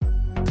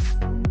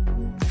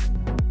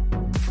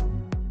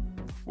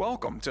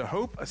Welcome to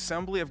Hope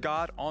Assembly of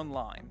God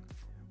Online.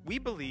 We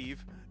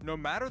believe no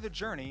matter the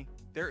journey,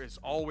 there is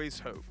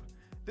always hope.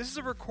 This is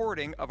a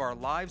recording of our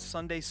live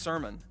Sunday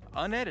sermon,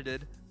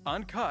 unedited,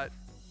 uncut,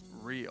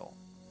 real.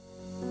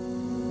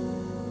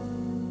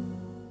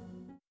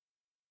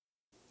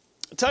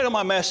 The title of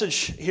my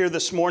message here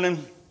this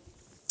morning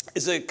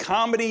is a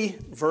comedy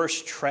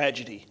versus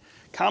tragedy.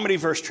 Comedy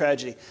versus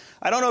tragedy.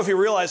 I don't know if you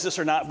realize this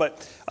or not,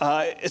 but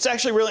it's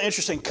actually really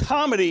interesting.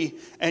 Comedy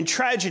and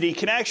tragedy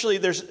can actually,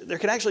 there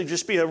can actually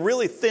just be a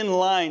really thin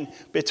line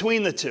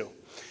between the two.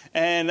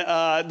 And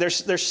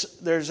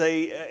there's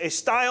a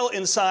style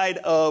inside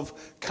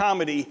of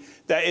comedy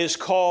that is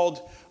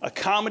called a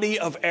comedy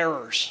of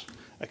errors.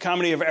 A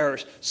comedy of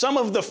errors. Some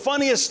of the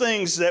funniest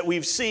things that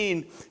we've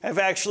seen have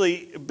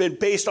actually been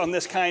based on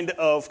this kind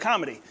of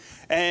comedy.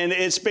 And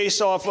it's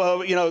based off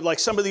of, like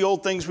some of the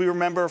old things we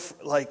remember,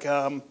 like,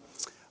 I'm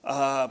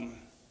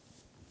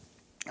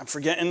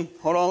forgetting.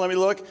 Hold on, let me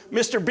look.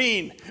 Mr.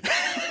 Bean.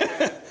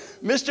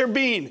 Mr.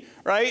 Bean,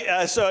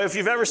 right? So if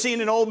you've ever seen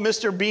an old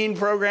Mr. Bean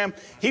program,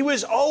 he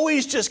was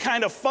always just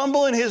kind of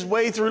fumbling his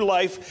way through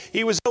life.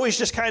 He was always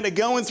just kind of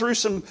going through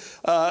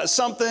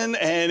something,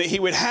 and he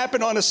would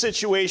happen on a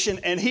situation,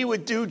 and he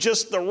would do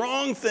just the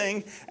wrong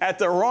thing at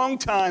the wrong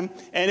time,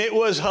 and it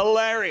was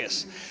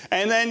hilarious.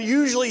 And then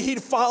usually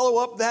he'd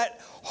follow up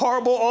that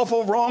horrible,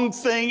 awful, wrong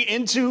thing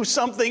into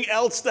something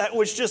else that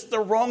was just the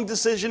wrong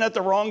decision at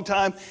the wrong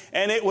time,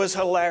 and it was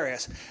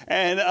hilarious.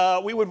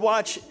 And we would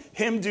watch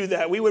him do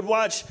that. We would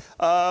watch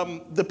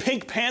the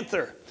Pink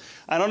Panther.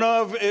 I don't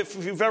know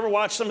if you've ever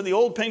watched some of the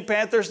old Pink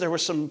Panthers. There were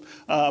some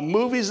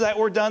movies that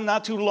were done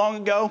not too long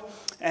ago,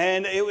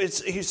 and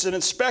he's an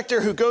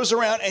inspector who goes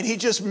around and he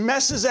just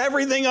messes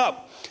everything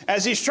up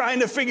as he's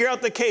trying to figure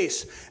out the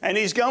case. And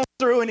he's going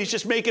through and he's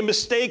just making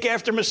mistake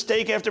after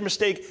mistake after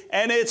mistake,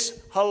 and it's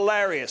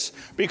hilarious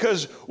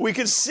because we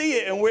can see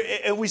it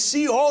and we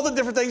see all the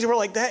different things and we're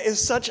like, that is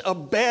such a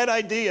bad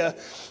idea,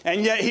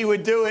 and yet he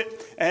would do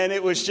it, and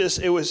it was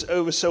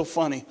so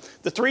funny.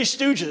 The Three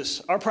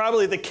Stooges are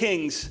probably the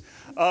kings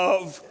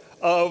of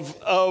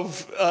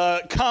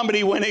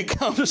comedy when it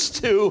comes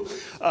to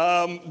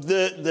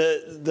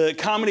the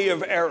comedy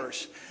of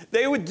errors.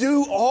 They would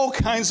do all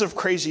kinds of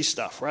crazy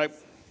stuff, right?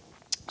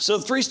 So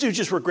the Three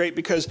Stooges were great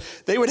because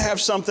they would have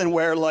something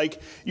where,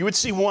 like, you would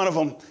see one of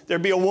them,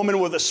 there'd be a woman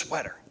with a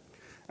sweater,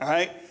 all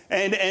right?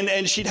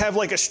 And she'd have,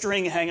 like, a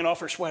string hanging off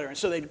her sweater. And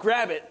so they'd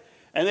grab it,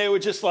 and they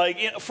would just,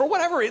 like, for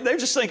whatever reason, they're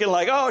just thinking,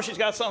 like, oh, she's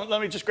got something,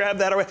 let me just grab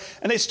that.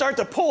 And they start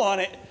to pull on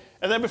it,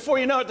 and then before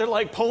you know it, they're,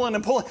 like, pulling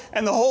and pulling,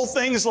 and the whole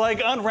thing's,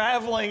 like,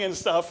 unraveling and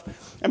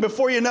stuff. And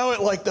before you know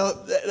it, like,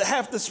 the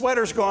half the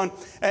sweater's gone,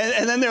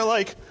 and then they're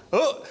like,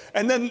 oh,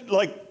 and then,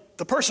 like,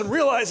 the person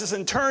realizes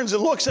and turns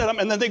and looks at them,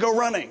 and then they go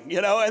running,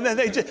 and then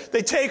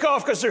they take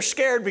off because they're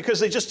scared because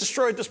they just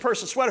destroyed this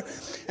person's sweater.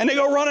 And they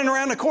go running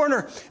around the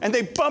corner, and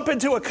they bump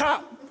into a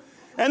cop.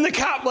 And the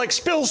cop, like,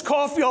 spills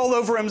coffee all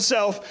over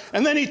himself,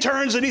 and then he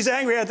turns and he's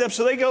angry at them,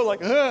 so they go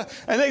like, ugh,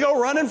 and they go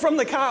running from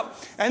the cop,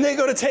 and they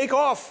go to take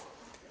off.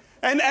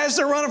 And as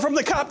they're running from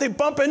the cop, they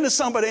bump into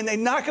somebody, and they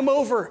knock him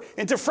over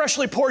into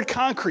freshly poured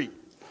concrete.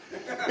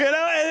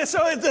 And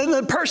so then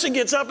the person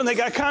gets up and they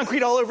got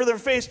concrete all over their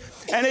face.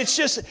 And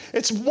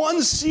it's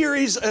one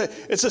series,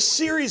 it's a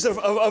series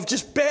of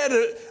just bad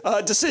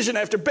decision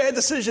after bad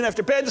decision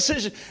after bad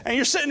decision. And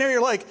you're sitting there,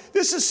 you're like,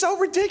 this is so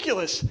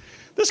ridiculous.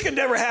 This could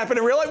never happen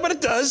in real life, but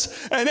it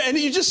does. And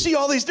you just see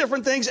all these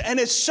different things. And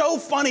it's so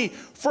funny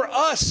for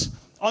us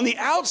on the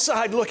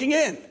outside looking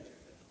in.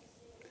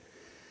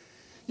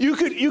 You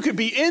could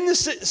be in the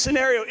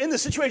scenario, in the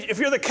situation, if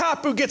you're the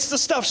cop who gets the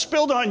stuff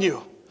spilled on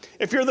you.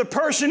 If you're the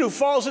person who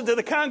falls into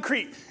the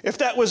concrete, if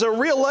that was a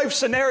real life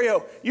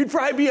scenario, you'd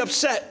probably be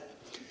upset.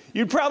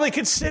 You'd probably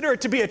consider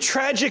it to be a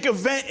tragic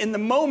event in the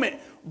moment.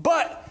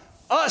 But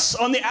us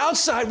on the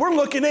outside, we're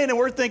looking in and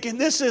we're thinking,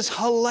 this is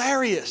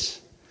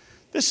hilarious.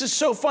 This is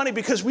so funny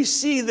because we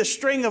see the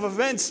string of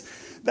events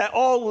that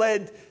all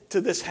led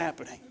to this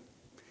happening.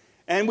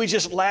 And we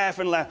just laugh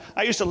and laugh.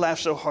 I used to laugh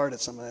so hard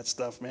at some of that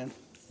stuff, man.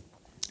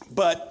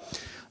 But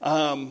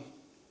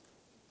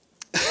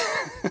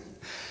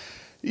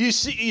You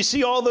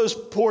see all those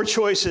poor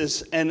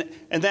choices and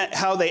that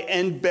how they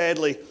end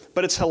badly,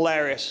 but it's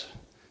hilarious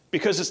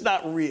because it's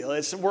not real.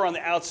 We're on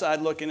the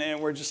outside looking in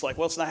and we're just like,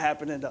 well, it's not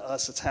happening to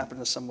us. It's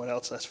happening to someone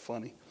else. That's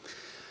funny.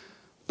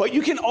 But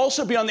you can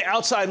also be on the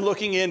outside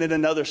looking in at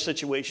another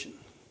situation,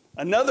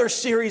 another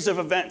series of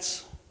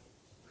events,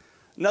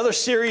 another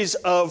series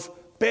of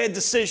bad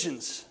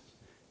decisions,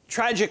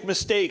 tragic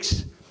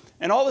mistakes,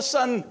 and all of a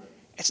sudden,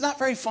 it's not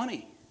very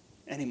funny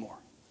anymore.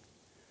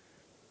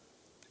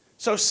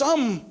 So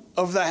some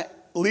of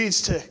that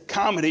leads to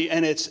comedy,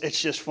 and it's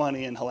just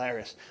funny and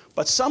hilarious.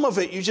 But some of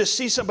it, you just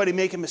see somebody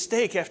making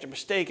mistake after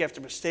mistake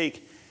after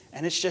mistake,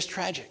 and it's just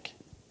tragic.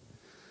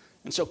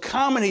 And so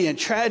comedy and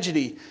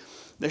tragedy,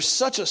 there's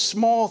such a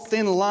small,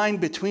 thin line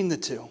between the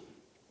two.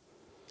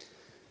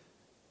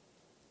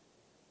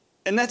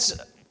 And that's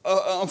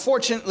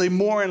unfortunately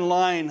more in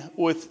line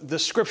with the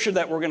scripture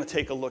that we're going to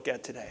take a look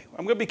at today.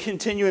 I'm going to be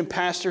continuing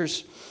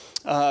Pastor's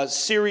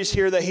series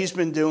here that he's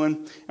been doing.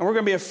 And we're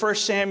going to be at 1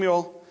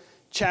 Samuel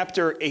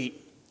chapter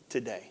 8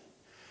 today.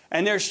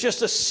 And there's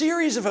just a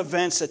series of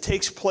events that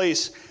takes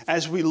place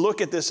as we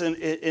look at this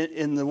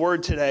in the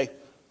Word today.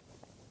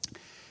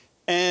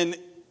 And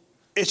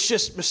it's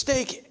just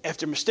mistake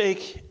after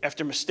mistake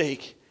after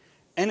mistake.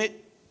 And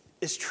it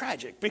is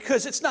tragic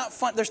because it's not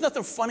fun. There's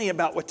nothing funny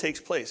about what takes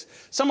place.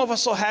 Some of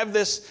us will have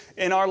this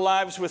in our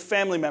lives with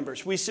family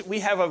members. We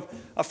have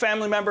a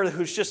family member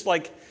who's just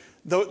like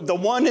the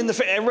one in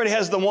the everybody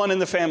has the one in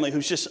the family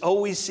who's just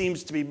always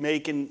seems to be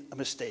making a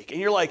mistake. And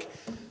you're like,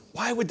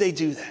 why would they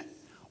do that?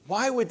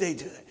 Why would they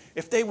do that?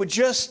 If they would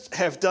just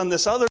have done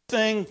this other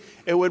thing,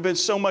 it would have been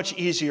so much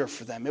easier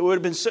for them. It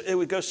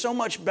would go so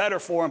much better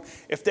for them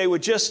if they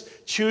would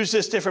just choose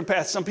this different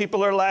path. Some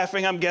people are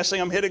laughing. I'm guessing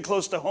I'm hitting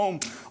close to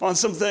home on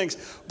some things.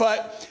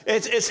 But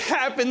it's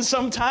happened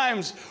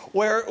sometimes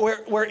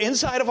where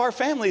inside of our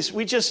families,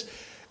 we just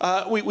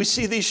we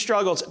see these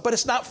struggles. But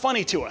it's not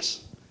funny to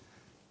us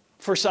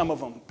for some of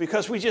them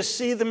because we just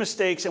see the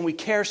mistakes and we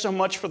care so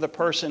much for the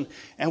person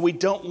and we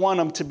don't want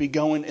them to be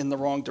going in the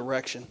wrong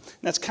direction.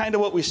 And that's kind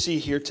of what we see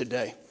here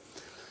today.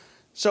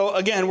 So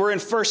again, we're in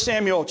 1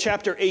 Samuel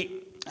chapter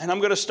 8, and I'm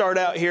going to start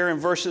out here in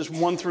verses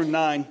 1 through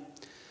 9.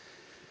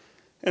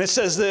 And it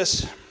says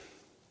this: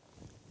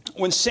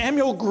 When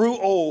Samuel grew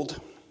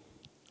old,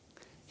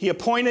 he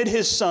appointed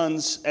his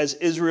sons as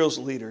Israel's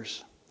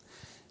leaders.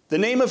 The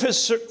name of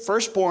his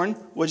firstborn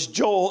was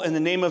Joel, and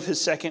the name of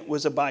his second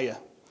was Abiah.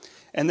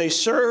 And they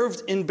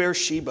served in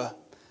Beersheba,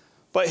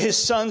 but his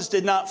sons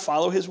did not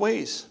follow his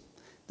ways.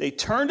 They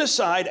turned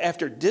aside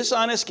after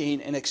dishonest gain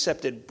and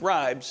accepted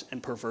bribes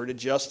and perverted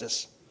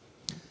justice.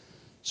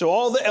 So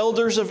all the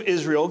elders of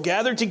Israel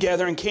gathered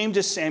together and came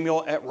to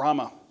Samuel at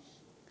Ramah.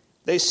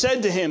 They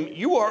said to him,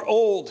 "You are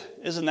old."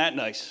 Isn't that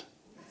nice?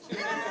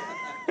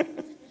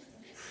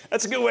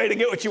 That's a good way to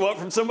get what you want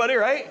from somebody,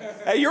 right?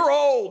 Hey, you're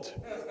old.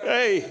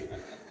 Hey,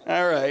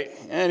 all right.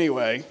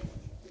 Anyway,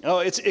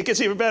 it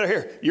gets even better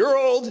here. You're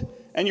old,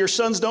 and your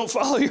sons don't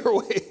follow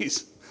your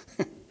ways.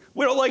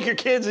 We don't like your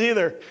kids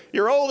either.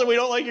 You're old and we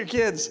don't like your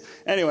kids.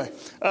 Anyway,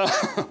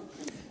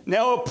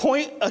 now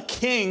appoint a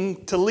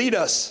king to lead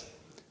us,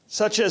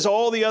 such as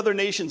all the other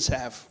nations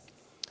have.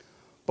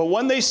 But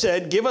when they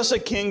said, "Give us a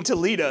king to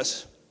lead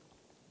us,"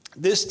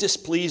 this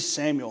displeased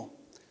Samuel.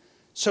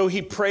 So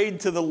he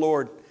prayed to the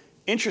Lord.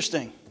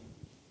 Interesting.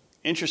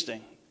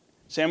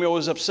 Samuel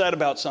was upset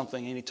about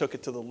something and he took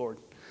it to the Lord.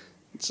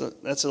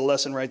 That's a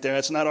lesson right there.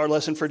 That's not our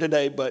lesson for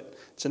today, but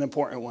it's an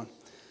important one.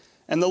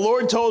 And the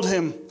Lord told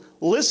him,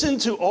 "Listen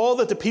to all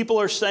that the people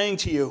are saying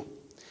to you.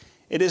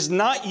 It is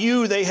not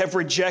you they have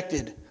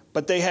rejected,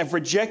 but they have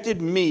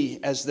rejected me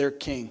as their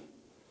king,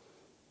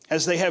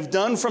 as they have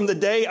done from the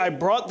day I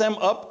brought them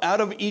up out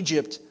of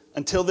Egypt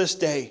until this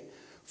day,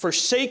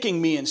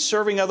 forsaking me and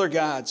serving other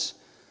gods.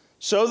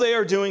 So they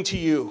are doing to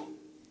you.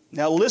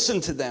 Now listen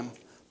to them,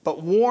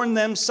 but warn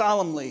them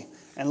solemnly,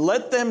 and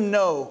let them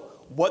know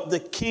what the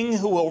king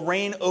who will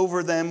reign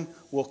over them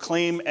will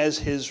claim as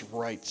his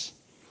rights."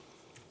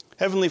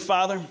 Heavenly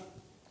Father,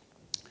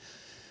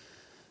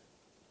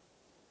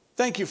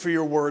 thank you for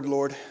your word,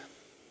 Lord.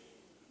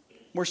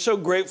 We're so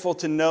grateful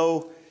to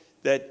know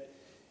that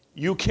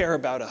you care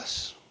about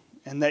us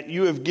and that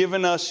you have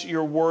given us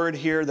your word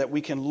here that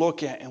we can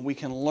look at and we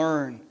can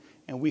learn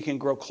and we can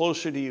grow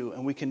closer to you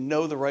and we can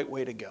know the right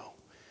way to go.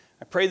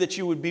 I pray that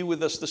you would be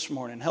with us this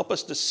morning. Help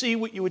us to see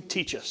what you would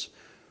teach us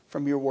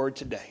from your word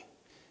today.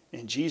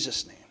 In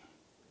Jesus' name,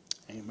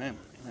 amen.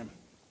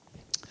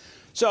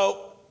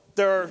 So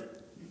there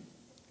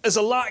is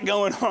a lot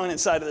going on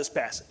inside of this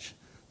passage.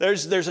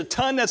 There's a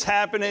ton that's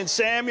happening.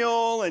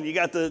 Samuel, and you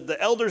got the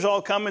elders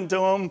all coming to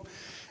him,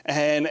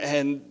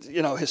 and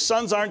you know his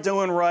sons aren't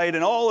doing right,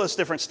 and all this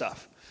different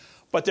stuff.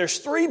 But there's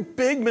three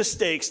big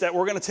mistakes that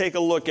we're going to take a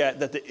look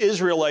at that the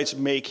Israelites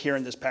make here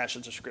in this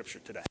passage of Scripture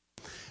today.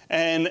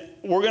 And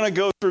we're going to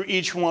go through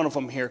each one of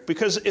them here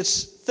because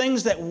it's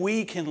things that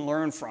we can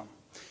learn from.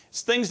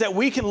 It's things that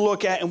we can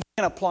look at and we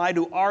can apply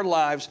to our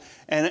lives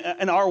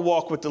and our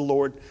walk with the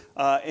Lord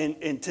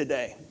in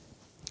today.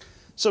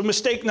 So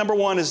mistake number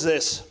one is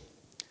this.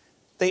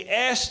 They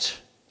asked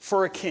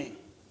for a king.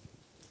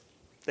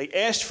 They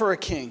asked for a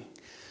king.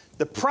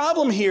 The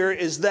problem here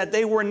is that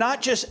they were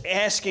not just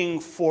asking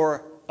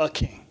for a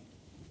king.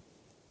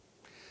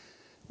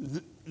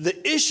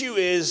 The issue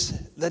is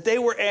that they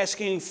were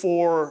asking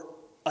for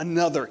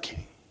another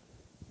king.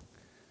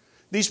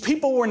 These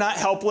people were not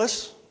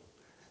helpless.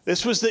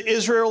 This was the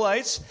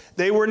Israelites.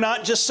 They were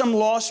not just some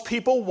lost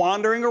people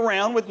wandering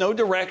around with no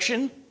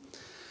direction.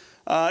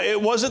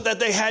 It wasn't that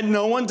they had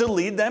no one to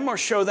lead them or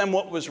show them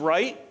what was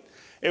right.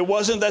 It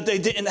wasn't that they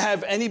didn't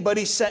have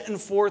anybody setting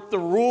forth the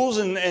rules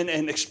and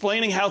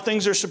explaining how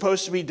things are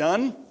supposed to be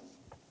done.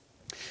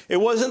 It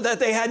wasn't that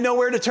they had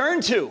nowhere to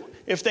turn to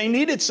if they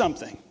needed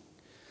something.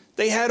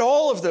 They had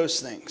all of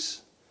those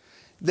things.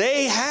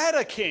 They had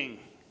a king,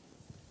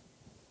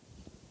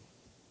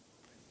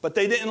 but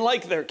they didn't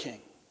like their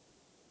king.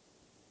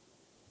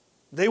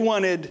 They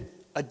wanted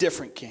a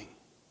different king.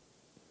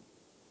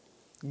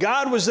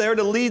 God was there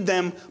to lead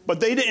them, but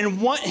they didn't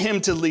want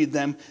him to lead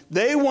them.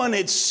 They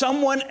wanted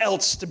someone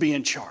else to be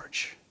in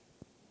charge.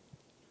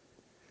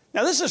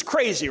 Now, this is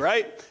crazy,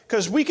 right?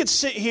 Because we could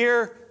sit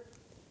here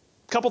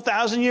a couple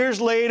thousand years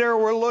later,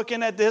 we're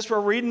looking at this, we're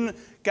reading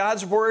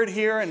God's word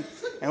here,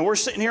 and we're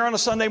sitting here on a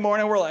Sunday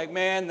morning, we're like,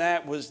 man,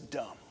 that was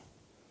dumb.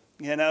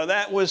 You know,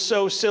 that was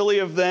so silly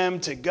of them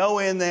to go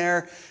in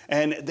there,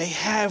 and they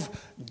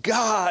have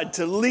God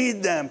to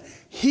lead them.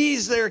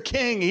 He's their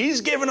king.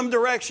 He's giving them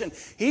direction.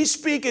 He's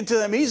speaking to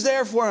them. He's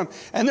there for them.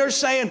 And they're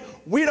saying,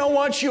 we don't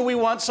want you, we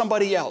want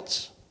somebody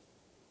else.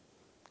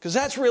 Because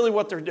that's really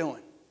what they're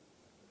doing.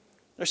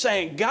 They're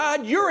saying,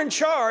 God, you're in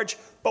charge,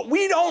 but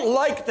we don't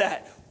like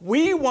that.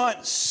 We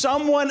want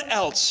someone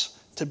else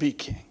to be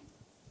king.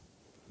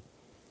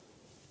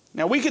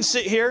 Now, we could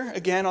sit here,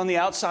 again, on the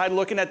outside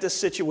looking at this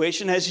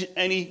situation, as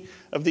any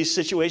of these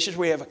situations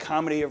where you have a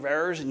comedy of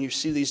errors and you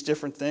see these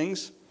different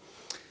things.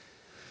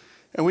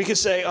 And we could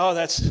say, oh,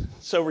 that's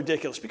so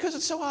ridiculous, because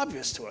it's so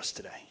obvious to us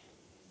today.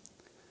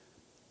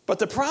 But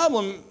the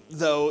problem,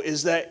 though,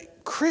 is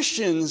that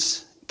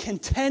Christians can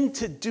tend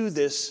to do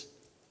this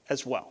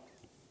as well.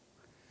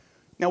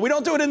 Now, we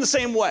don't do it in the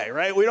same way,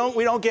 right? We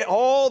don't get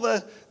all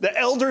the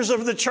elders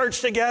of the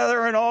church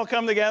together and all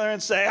come together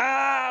and say,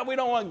 we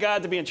don't want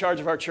God to be in charge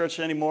of our church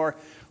anymore.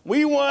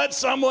 We want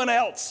someone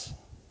else.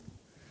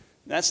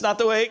 That's not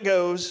the way it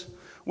goes.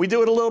 We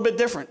do it a little bit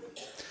different.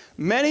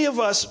 Many of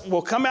us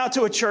will come out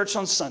to a church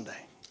on Sunday.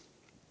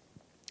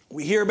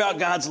 We hear about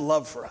God's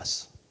love for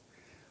us.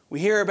 We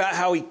hear about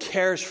how he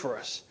cares for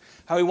us,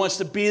 how he wants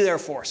to be there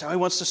for us, how he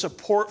wants to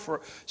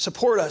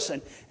support us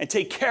and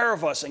take care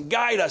of us and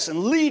guide us and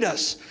lead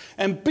us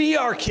and be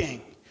our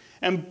king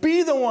and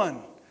be the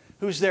one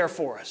who's there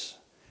for us.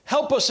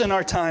 Help us in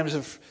our times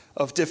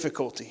of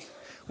difficulty.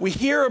 We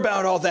hear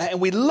about all that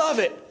and we love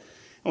it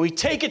and we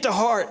take it to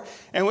heart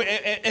and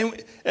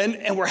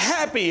we're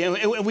happy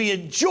and we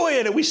enjoy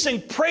it and we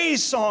sing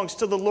praise songs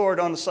to the Lord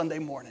on a Sunday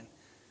morning.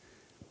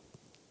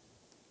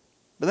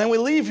 But then we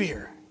leave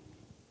here.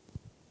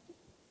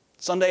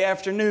 Sunday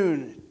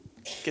afternoon,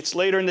 gets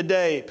later in the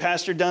day,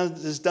 pastor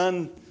is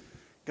done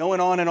going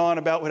on and on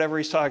about whatever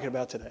he's talking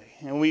about today.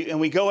 And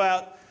we go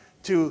out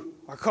to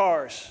our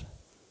cars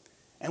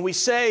and we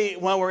say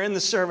while we're in the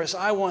service,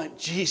 I want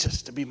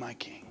Jesus to be my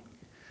king.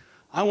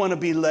 I want to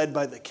be led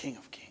by the King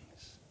of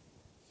Kings.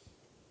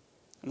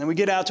 And then we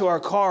get out to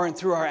our car and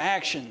through our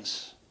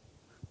actions,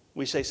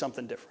 we say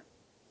something different.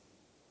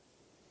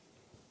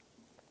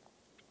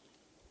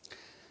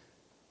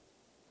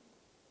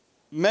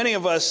 Many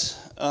of us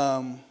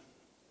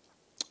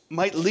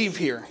might leave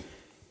here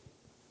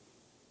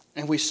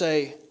and we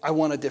say, I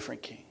want a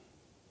different king.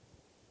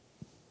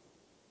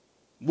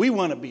 We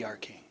want to be our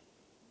king.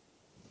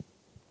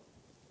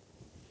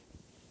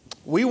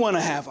 We want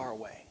to have our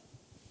way.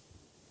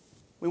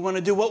 We want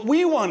to do what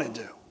we want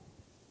to do.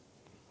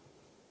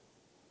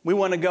 We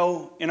want to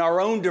go in our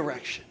own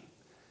direction.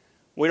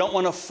 We don't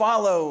want to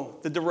follow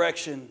the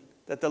direction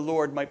that the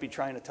Lord might be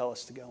trying to tell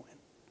us to go in.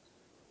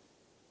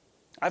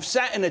 I've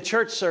sat in a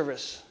church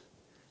service.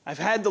 I've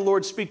had the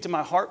Lord speak to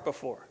my heart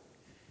before.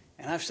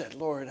 And I've said,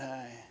 Lord,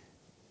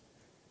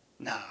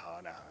 no,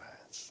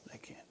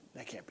 that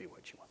can't be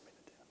what you want me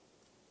to do.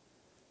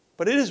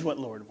 But it is what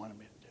the Lord wanted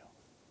me to do.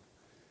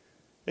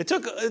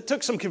 It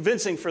took some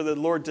convincing for the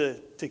Lord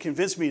to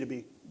convince me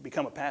to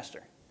become a pastor.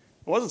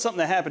 It wasn't something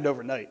that happened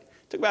overnight.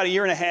 It took about 1.5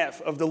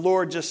 years of the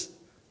Lord just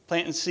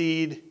planting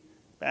seed,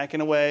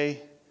 backing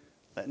away,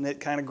 letting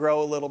it kind of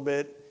grow a little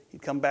bit.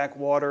 He'd come back,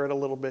 water it a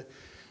little bit.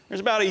 There's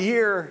about 1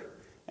 year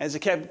as he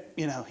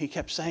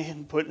kept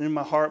saying, putting in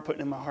my heart.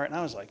 And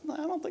I was like, no, I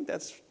don't think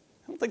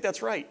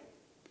that's right.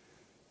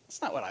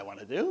 That's not what I want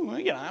to do.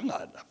 I'm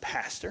not a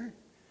pastor.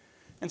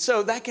 And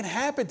so that can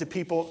happen to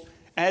people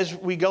as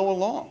we go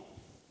along.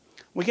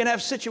 We can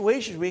have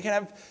situations, we can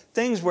have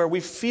things where we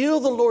feel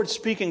the Lord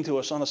speaking to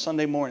us on a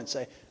Sunday morning and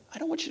say, I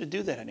don't want you to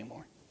do that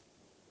anymore.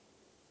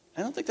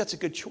 I don't think that's a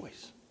good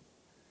choice.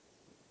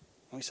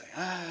 And we say,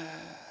 I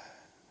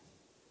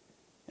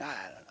don't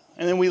know.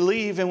 And then we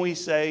leave and we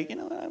say,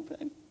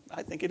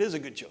 I think it is a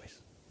good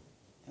choice.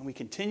 And we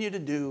continue to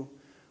do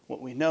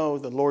what we know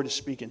the Lord is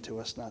speaking to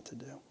us not to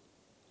do.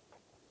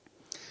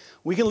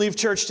 We can leave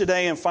church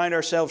today and find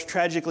ourselves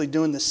tragically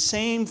doing the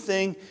same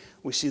thing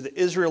we see the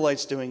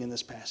Israelites doing in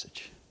this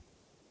passage.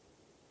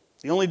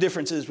 The only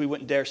difference is we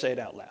wouldn't dare say it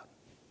out loud.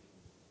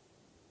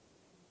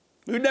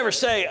 We would never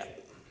say,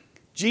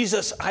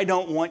 Jesus, I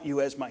don't want you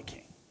as my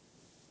king.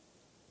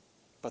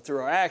 But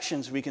through our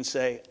actions, we can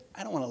say,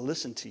 I don't want to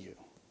listen to you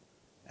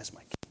as my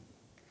king.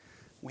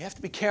 We have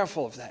to be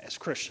careful of that as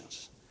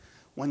Christians.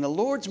 When the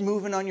Lord's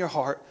moving on your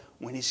heart,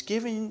 when he's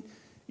giving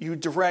you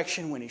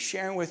direction, when he's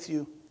sharing with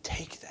you,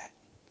 take that.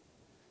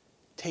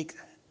 Take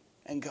that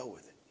and go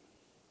with it.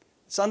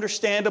 It's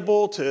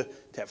understandable to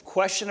have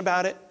question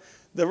about it.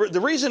 The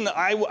reason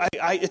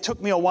it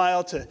took me a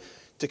while to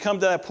come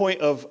to that point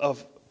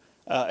of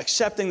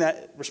accepting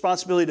that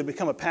responsibility to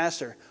become a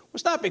pastor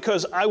was not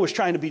because I was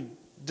trying to be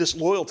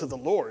disloyal to the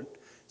Lord.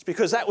 It's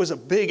because that was a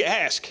big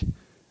ask.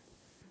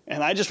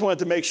 And I just wanted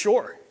to make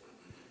sure.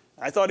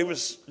 I thought he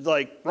was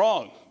like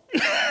wrong.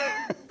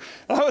 I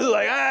was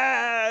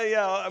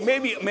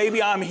like,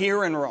 maybe I'm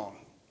hearing wrong.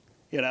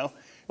 You know,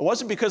 it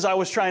wasn't because I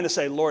was trying to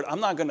say, Lord, I'm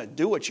not going to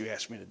do what you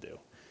asked me to do.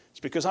 It's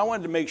because I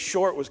wanted to make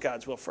sure it was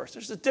God's will first.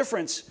 There's a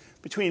difference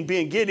between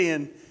being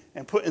Gideon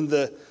and putting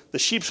the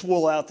sheep's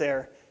wool out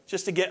there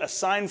just to get a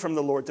sign from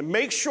the Lord, to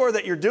make sure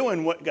that you're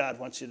doing what God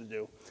wants you to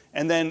do.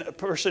 And then a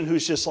person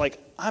who's just like,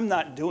 I'm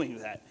not doing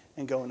that,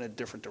 and go in a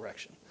different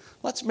direction.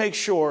 Let's make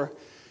sure.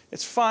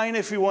 It's fine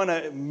if you want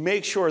to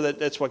make sure that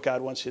that's what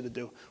God wants you to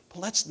do. But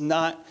let's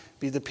not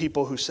be the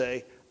people who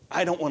say,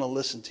 I don't want to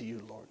listen to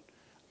you, Lord.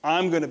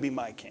 I'm going to be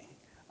my king.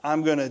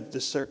 I'm going to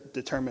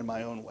determine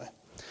my own way.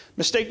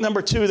 Mistake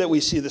number 2 that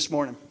we see this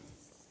morning.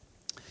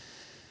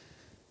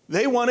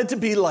 They wanted to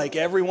be like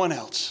everyone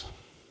else.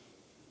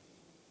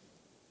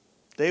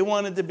 They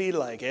wanted to be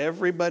like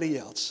everybody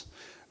else.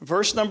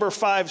 Verse number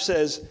 5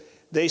 says,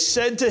 they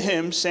said to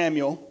him,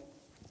 Samuel,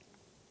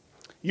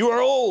 you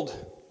are old,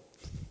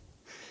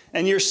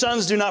 and your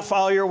sons do not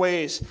follow your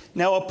ways.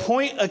 Now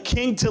appoint a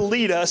king to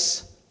lead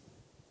us,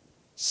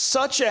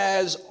 such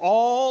as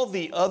all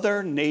the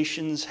other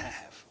nations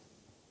have.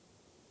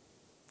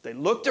 They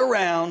looked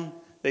around,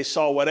 they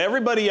saw what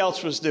everybody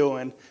else was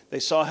doing, they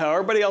saw how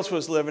everybody else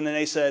was living, and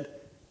they said,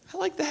 I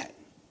like that.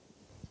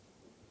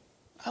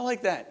 I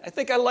like that. I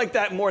think I like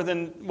that more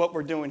than what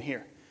we're doing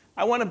here.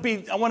 I want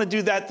to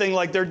do that thing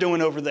like they're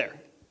doing over there.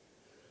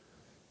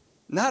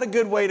 Not a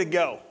good way to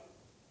go.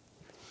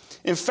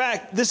 In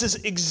fact, this is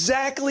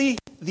exactly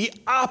the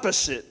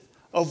opposite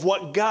of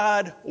what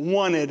God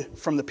wanted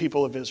from the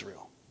people of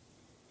Israel.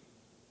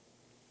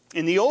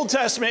 In the Old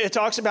Testament, it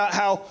talks about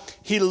how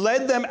he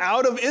led them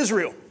out of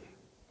Israel,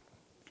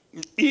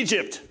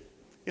 Egypt.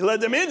 He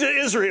led them into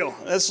Israel.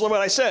 That's what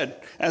I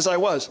said, as I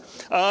was.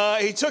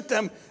 He took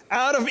them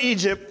out of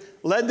Egypt,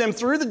 led them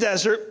through the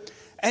desert,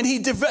 and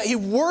he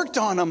worked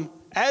on them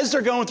as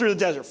they're going through the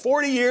desert.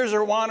 40 years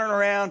they're wandering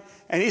around,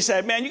 and he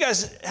said, man, you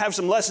guys have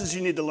some lessons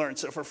you need to learn.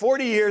 So for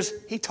 40 years,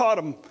 he taught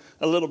them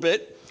a little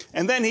bit,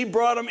 and then he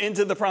brought them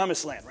into the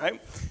promised land,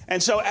 right?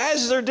 And so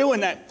as they're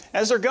doing that,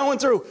 as they're going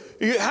through,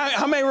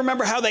 how many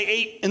remember how they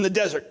ate in the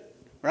desert,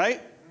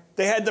 right?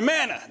 They had the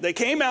manna. They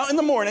came out in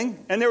the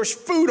morning, and there was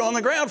food on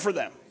the ground for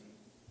them.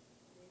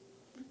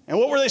 And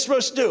what were they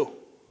supposed to do?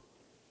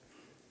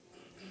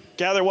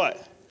 Gather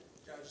what?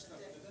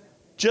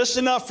 Just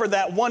enough for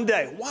that one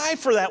day. Why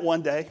for that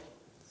one day?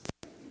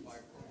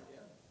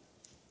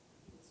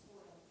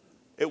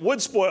 It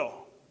would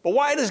spoil. But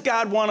why does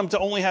God want them to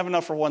only have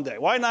enough for one day?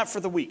 Why not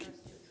for the week?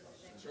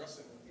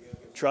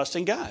 Trust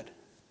in God.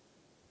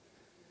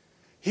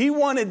 He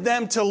wanted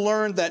them to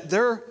learn that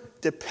their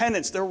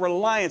dependence, their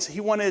reliance,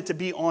 he wanted it to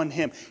be on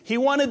him. He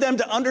wanted them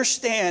to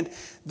understand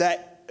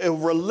that a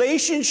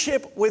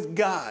relationship with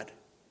God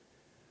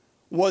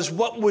was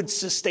what would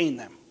sustain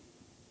them.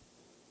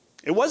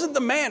 It wasn't the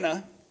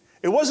manna.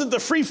 It wasn't the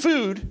free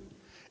food.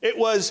 It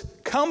was,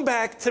 come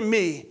back to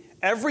me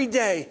every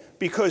day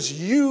because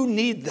you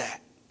need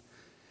that.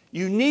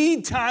 You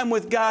need time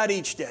with God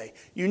each day.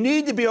 You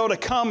need to be able to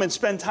come and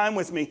spend time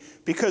with me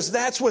because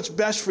that's what's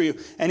best for you.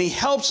 And he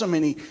helps them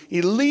and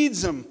he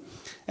leads them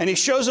and he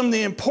shows them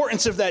the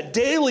importance of that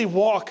daily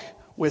walk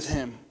with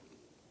him.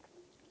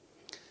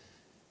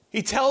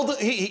 He told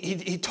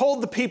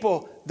the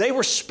people they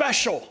were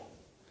special.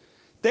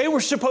 They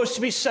were supposed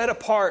to be set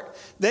apart.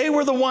 They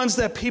were the ones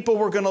that people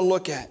were going to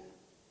look at.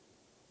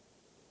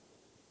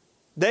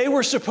 They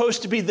were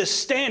supposed to be the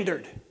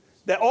standard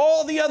that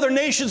all the other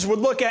nations would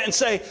look at and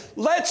say,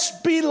 let's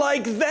be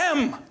like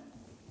them.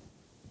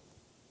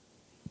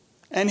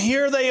 And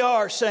here they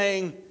are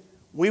saying,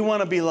 we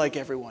want to be like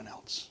everyone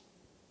else.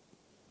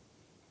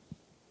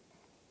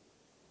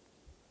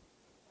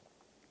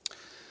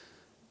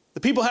 The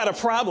people had a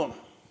problem.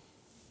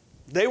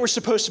 They were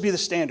supposed to be the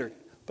standard,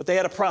 but they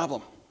had a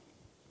problem.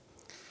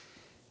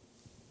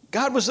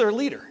 God was their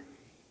leader.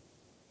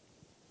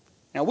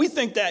 Now, we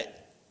think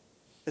that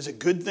is a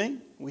good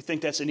thing. We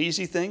think that's an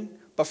easy thing.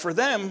 But for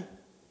them,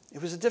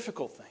 it was a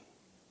difficult thing.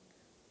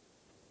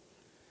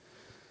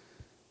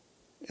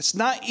 It's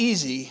not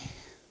easy,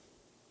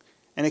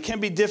 and it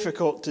can be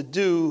difficult to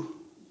do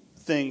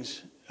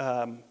things,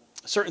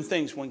 certain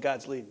things when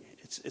God's leading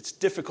you. It's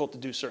difficult to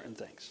do certain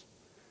things.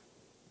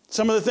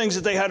 Some of the things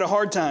that they had a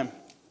hard time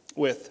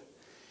with.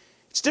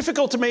 It's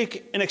difficult to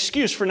make an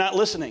excuse for not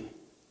listening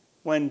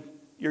when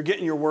you're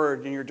getting your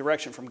word and your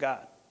direction from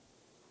God.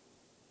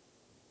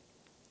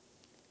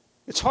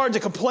 It's hard to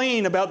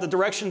complain about the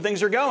direction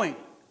things are going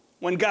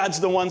when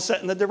God's the one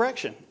setting the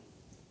direction.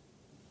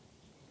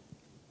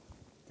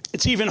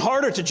 It's even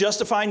harder to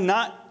justify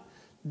not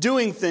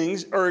doing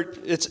things, or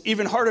it's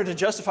even harder to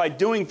justify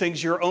doing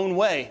things your own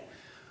way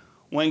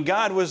when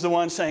God was the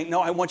one saying,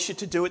 no, I want you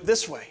to do it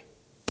this way.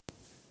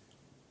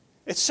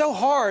 It's so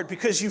hard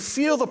because you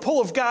feel the pull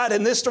of God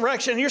in this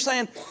direction and you're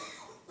saying,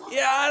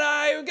 yeah,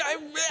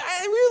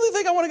 I really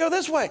think I want to go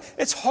this way.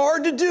 It's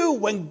hard to do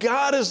when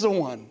God is the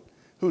one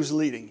who's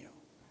leading you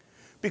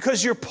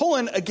because you're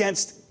pulling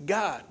against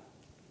God.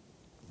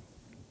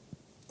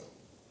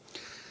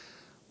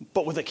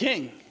 But with a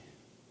king,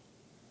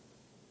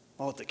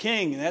 Well, with the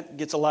king, that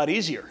gets a lot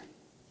easier.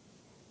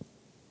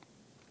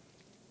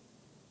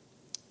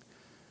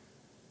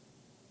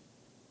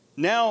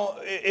 Now,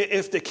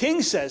 if the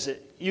king says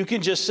it, you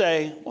can just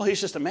say, well, he's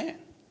just a man.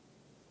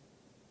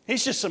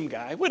 He's just some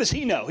guy. What does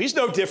he know? He's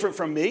no different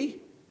from me.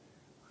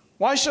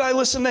 Why should I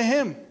listen to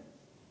him?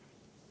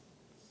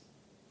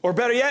 Or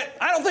better yet,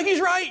 I don't think he's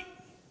right.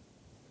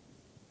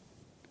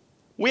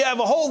 We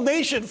have a whole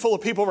nation full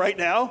of people right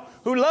now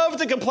who love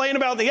to complain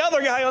about the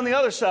other guy on the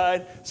other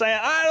side, saying,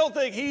 I don't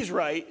think he's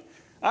right.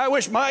 I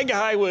wish my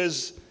guy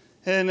was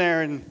in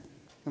there and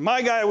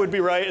my guy would be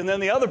right. And then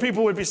the other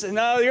people would be saying,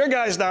 no, your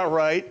guy's not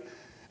right.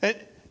 And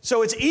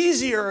so it's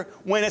easier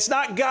when it's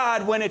not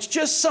God, when it's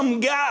just some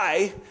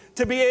guy,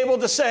 to be able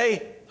to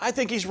say, I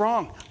think he's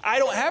wrong. I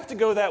don't have to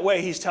go that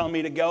way he's telling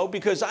me to go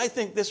because I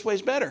think this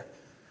way's better.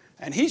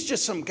 And he's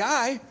just some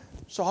guy,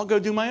 so I'll go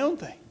do my own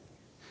thing.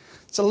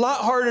 It's a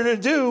lot harder to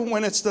do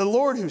when it's the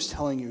Lord who's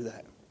telling you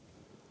that.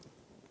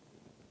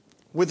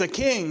 With a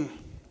king,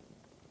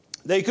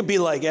 they could be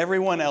like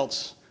everyone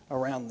else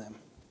around them,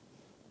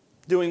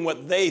 doing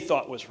what they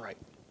thought was right.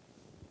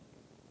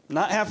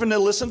 Not having to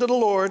listen to the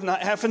Lord,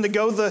 not having to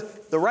go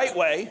the right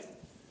way,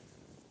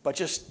 but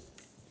just,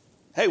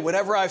 hey,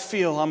 whatever I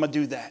feel, I'm going to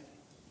do that.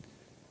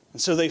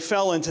 And so they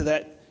fell into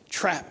that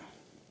trap.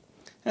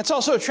 And it's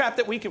also a trap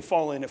that we can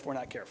fall in if we're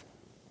not careful.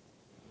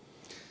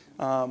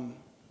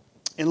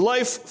 In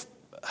life,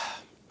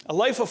 a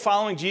life of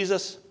following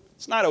Jesus,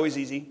 it's not always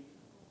easy.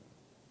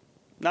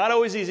 Not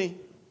always easy.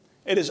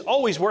 It is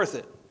always worth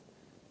it.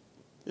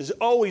 It is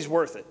always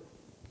worth it.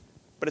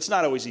 But it's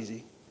not always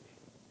easy.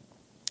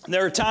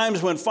 There are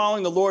times when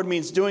following the Lord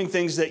means doing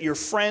things that your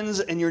friends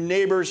and your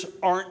neighbors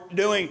aren't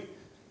doing.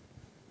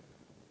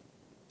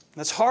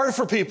 That's hard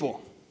for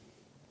people.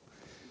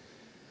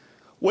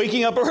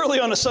 Waking up early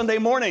on a Sunday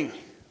morning,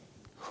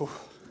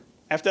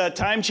 after that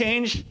time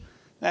change,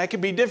 that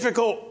can be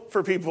difficult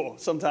for people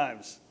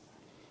sometimes.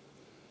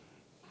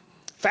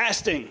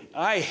 Fasting.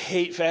 I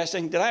hate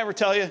fasting. Did I ever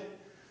tell you?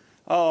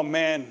 Oh,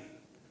 man.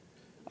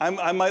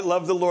 I might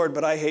love the Lord,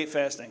 but I hate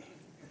fasting.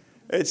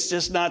 It's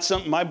just not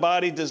something, my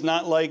body does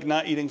not like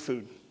not eating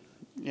food.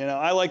 You know,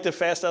 I like to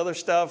fast other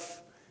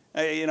stuff.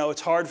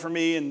 It's hard for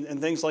me and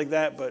things like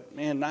that, but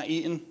man, not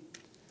eating,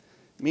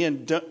 me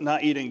and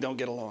not eating don't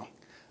get along.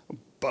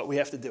 But we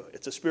have to do it.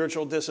 It's a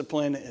spiritual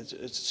discipline.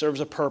 It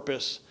serves a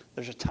purpose.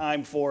 There's a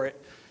time for it.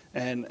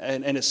 And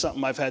it's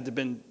something I've had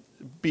to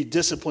be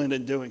disciplined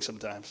in doing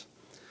sometimes.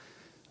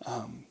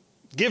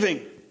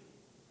 Giving.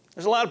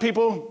 There's a lot of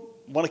people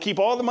want to keep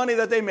all the money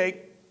that they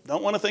make,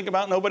 don't want to think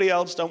about nobody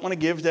else, don't want to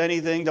give to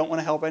anything, don't want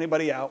to help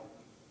anybody out.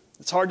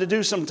 It's hard to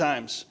do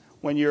sometimes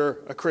when you're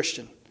a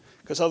Christian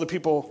because other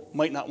people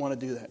might not want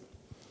to do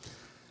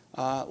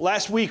that.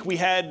 Last week we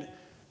had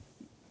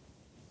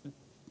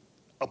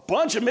a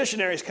bunch of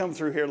missionaries come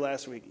through here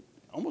last week.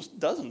 Almost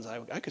dozens,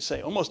 I could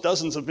say. Almost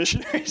dozens of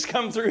missionaries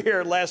come through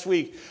here last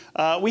week.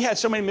 We had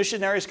so many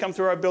missionaries come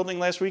through our building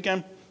last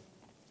weekend.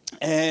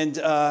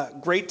 And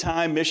great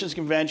time, missions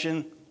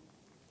convention.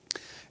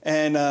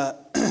 And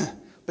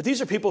but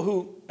these are people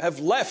who have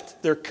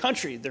left their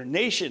country, their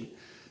nation,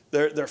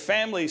 their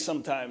families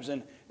sometimes.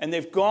 And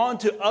they've gone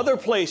to other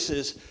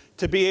places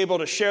to be able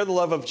to share the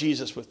love of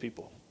Jesus with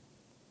people.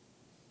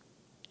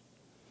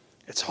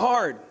 It's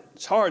hard.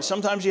 It's hard.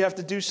 Sometimes you have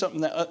to do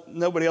something that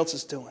nobody else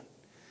is doing.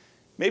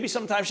 Maybe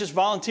sometimes just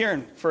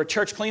volunteering for a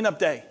church cleanup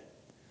day.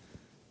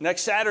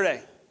 Next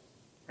Saturday,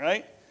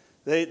 right?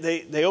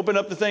 They open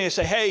up the thing and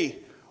say, hey,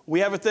 we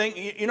have a thing.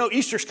 You know,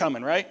 Easter's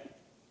coming, right?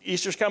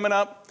 Easter's coming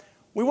up.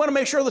 We want to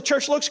make sure the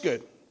church looks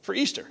good for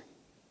Easter.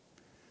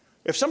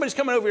 If somebody's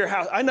coming over your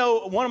house, I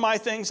know one of my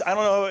things, I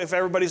don't know if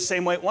everybody's the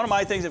same way. One of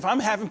my things, if I'm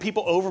having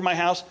people over my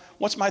house,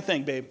 what's my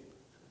thing, babe?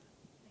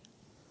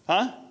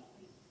 Huh?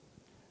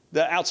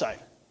 The outside.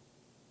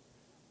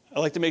 I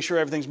like to make sure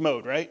everything's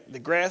mowed, right? The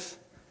grass.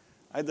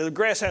 The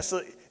grass has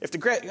to,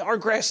 our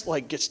grass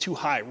like gets too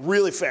high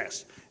really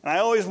fast. And I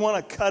always want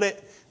to cut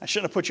it. I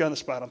shouldn't have put you on the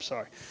spot. I'm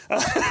sorry.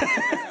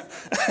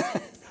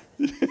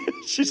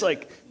 She's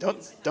like,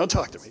 don't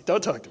talk to me.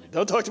 Don't talk to me.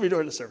 Don't talk to me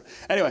during the service.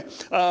 Anyway,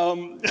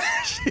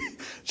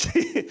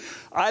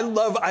 I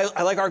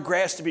like our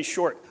grass to be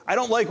short. I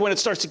don't like when it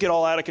starts to get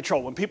all out of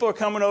control. When people are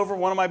coming over,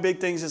 one of my big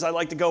things is I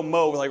like to go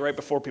mow like right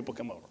before people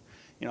come over.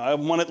 You know, I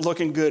want it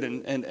looking good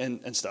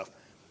and stuff.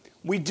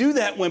 We do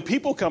that when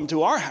people come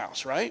to our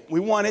house, right? We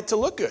want it to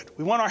look good.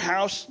 We want our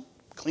house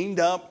cleaned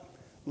up,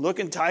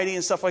 looking tidy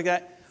and stuff like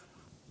that.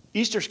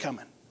 Easter's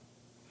coming.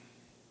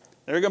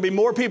 There are going to be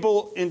more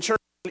people in church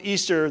on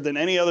Easter than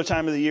any other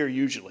time of the year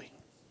usually,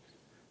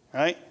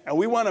 right? And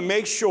we want to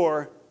make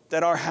sure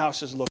that our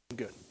house is looking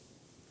good.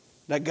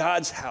 That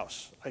God's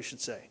house, I should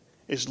say,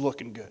 is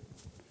looking good.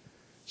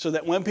 So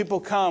that when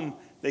people come,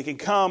 they can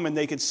come and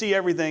they can see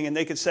everything and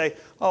they can say,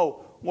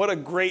 oh, what a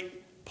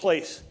great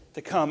place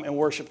to come and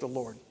worship the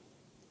Lord.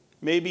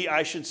 Maybe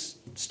I should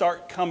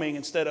start coming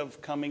instead of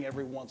coming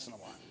every once in a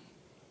while,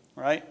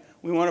 right?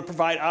 We want to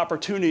provide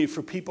opportunity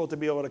for people to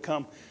be able to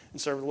come and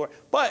serve the Lord.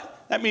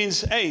 But that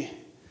means, hey,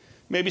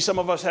 Maybe some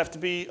of us have to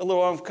be a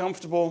little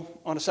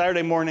uncomfortable on a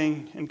Saturday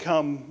morning and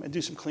come and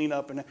do some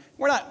cleanup. And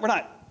we're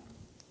not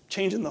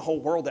changing the whole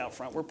world out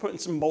front. We're putting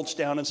some mulch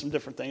down and some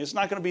different things. It's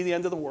not going to be the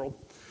end of the world.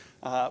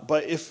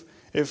 But if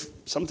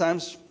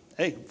sometimes,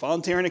 hey,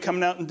 volunteering and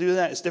coming out and do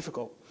that is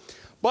difficult.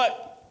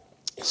 But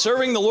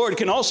serving the Lord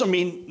can also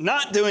mean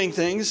not doing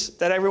things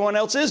that everyone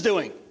else is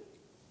doing.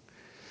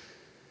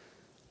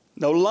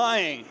 No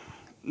lying,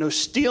 no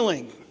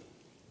stealing,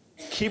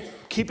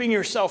 keeping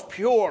yourself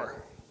pure.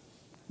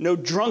 No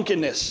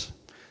drunkenness.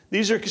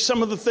 These are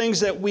some of the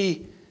things that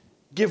we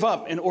give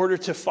up in order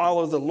to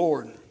follow the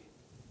Lord.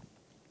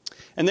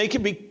 And they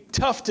can be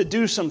tough to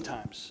do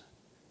sometimes,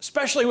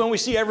 especially when we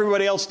see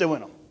everybody else doing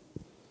them.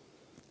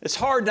 It's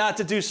hard not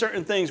to do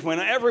certain things when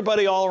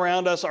everybody all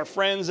around us, our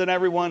friends and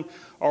everyone,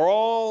 are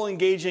all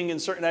engaging in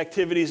certain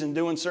activities and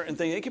doing certain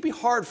things. It can be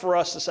hard for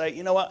us to say,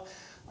 you know what,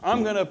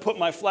 I'm going to put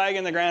my flag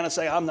in the ground and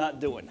say, I'm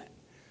not doing that.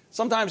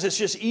 Sometimes it's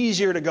just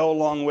easier to go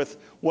along with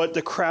what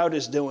the crowd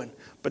is doing.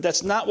 But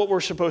that's not what we're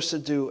supposed to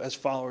do as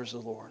followers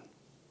of the Lord.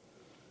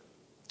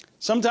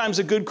 Sometimes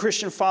a good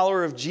Christian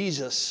follower of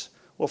Jesus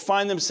will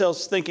find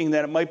themselves thinking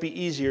that it might be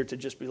easier to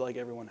just be like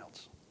everyone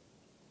else.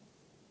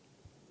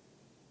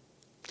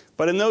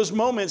 But in those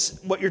moments,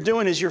 what you're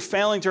doing is you're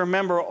failing to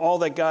remember all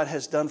that God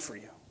has done for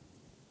you.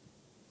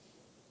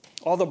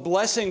 All the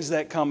blessings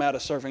that come out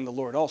of serving the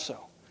Lord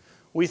also.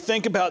 We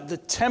think about the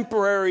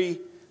temporary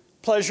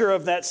pleasure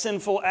of that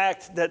sinful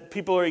act that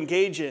people are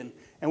engaged in,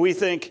 and we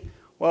think,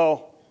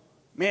 well,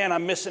 man,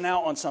 I'm missing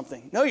out on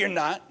something. No, you're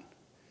not.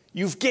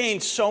 You've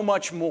gained so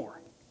much more.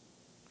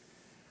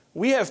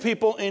 We have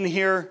people in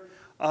here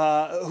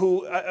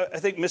who, I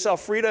think Miss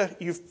Alfreda,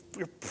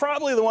 you're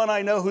probably the one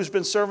I know who's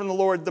been serving the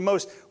Lord the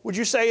most. Would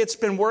you say it's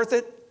been worth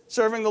it,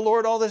 serving the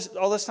Lord all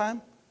this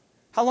time?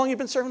 How long have you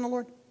been serving the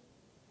Lord?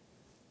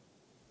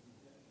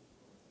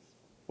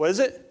 What is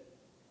it?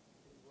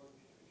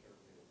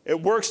 It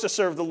works to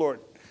serve the Lord.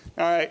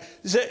 All right.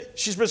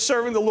 She's been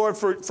serving the Lord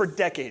for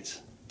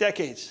decades.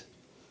 Decades.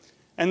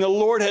 And the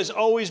Lord has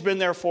always been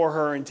there for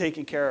her and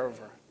taking care of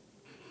her.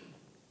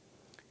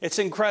 It's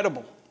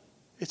incredible.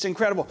 It's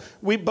incredible.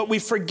 But we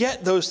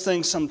forget those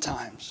things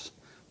sometimes.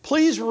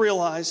 Please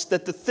realize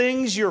that the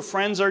things your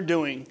friends are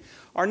doing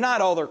are not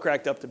all they're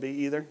cracked up to be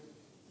either.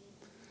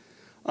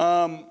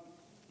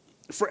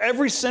 For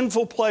every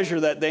sinful pleasure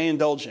that they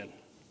indulge in,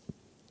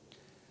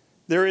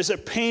 there is a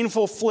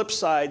painful flip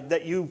side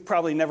that you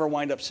probably never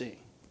wind up seeing.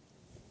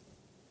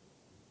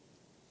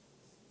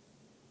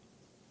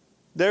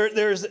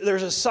 There's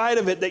a side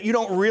of it that you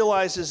don't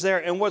realize is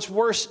there. And what's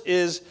worse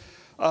is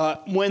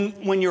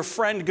when your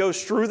friend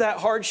goes through that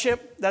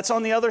hardship, that's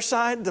on the other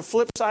side, the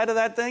flip side of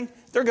that thing,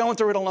 they're going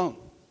through it alone.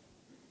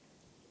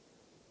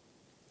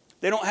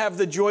 They don't have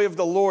the joy of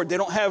the Lord. They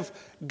don't have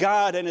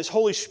God and His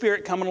Holy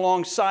Spirit coming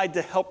alongside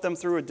to help them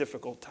through a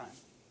difficult time.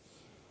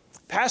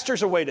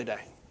 Pastor's away today.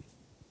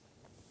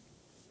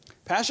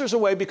 Pastor's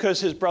away because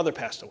his brother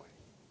passed away.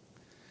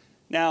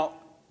 Now,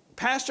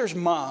 Pastor's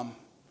mom,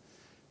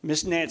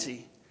 Miss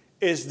Nancy,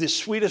 is the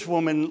sweetest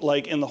woman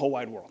like in the whole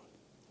wide world.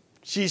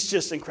 She's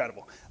just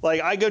incredible.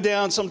 Like I go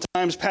down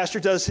sometimes, Pastor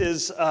does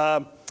his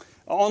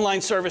online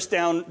service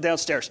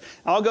downstairs.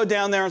 I'll go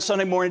down there on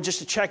Sunday morning just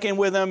to check in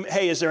with him.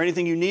 Hey, is there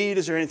anything you need?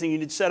 Is there anything you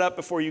need set up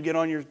before you get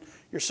on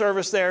your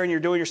service there and you're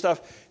doing your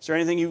stuff? Is there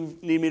anything you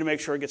need me to make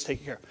sure it gets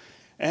taken care of?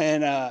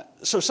 And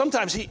so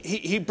sometimes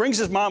he brings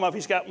his mom up.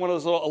 He's got one of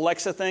those little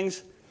Alexa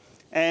things.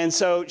 And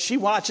so she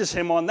watches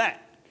him on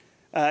that.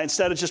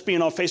 Instead of just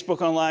being on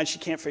Facebook online, she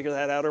can't figure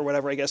that out or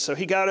whatever, I guess. So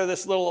he got her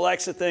this little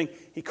Alexa thing.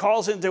 He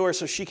calls into her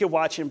so she can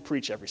watch him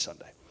preach every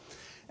Sunday.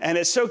 And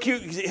it's so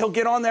cute. He'll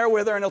get on there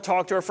with her and he'll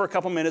talk to her for a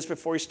couple minutes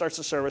before he starts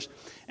the service.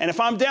 And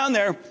if I'm down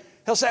there,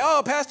 he'll say,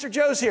 oh, Pastor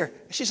Joe's here.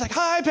 And she's like,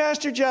 hi,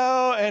 Pastor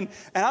Joe. And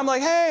I'm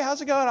like, hey, how's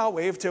it going? I'll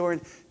wave to her.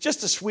 And just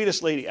the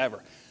sweetest lady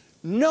ever.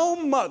 No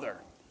mother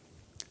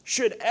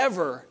should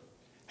ever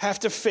have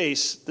to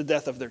face the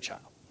death of their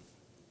child.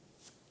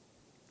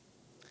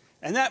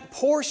 And that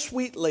poor,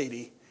 sweet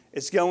lady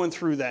is going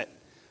through that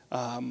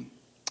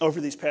over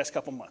these past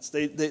couple months.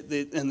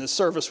 And the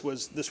service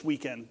was this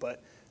weekend,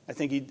 but I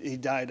think he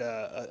died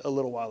a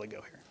little while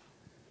ago here.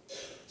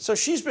 So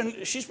she's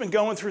been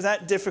going through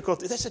that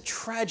difficulty. That's a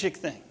tragic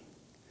thing.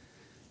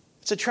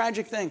 It's a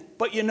tragic thing.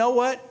 But you know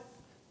what?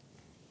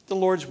 The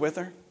Lord's with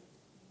her.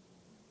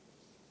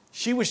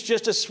 She was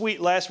just as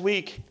sweet last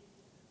week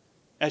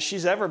as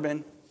she's ever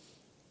been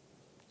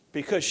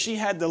because she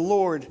had the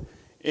Lord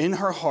in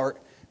her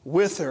heart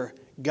with her,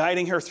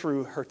 guiding her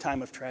through her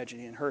time of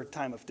tragedy and her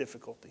time of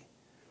difficulty.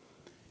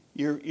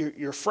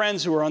 Your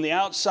friends who are on the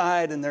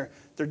outside and they're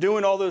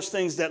doing all those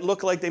things that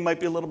look like they might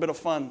be a little bit of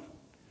fun,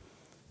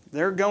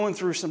 they're going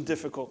through some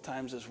difficult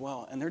times as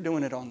well, and they're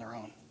doing it on their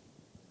own.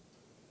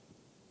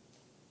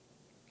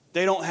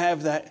 They don't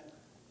have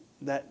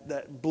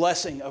that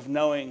blessing of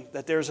knowing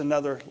that there's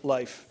another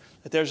life,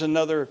 that there's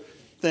another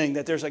thing,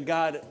 that there's a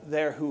God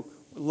there who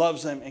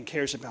loves them and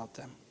cares about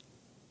them.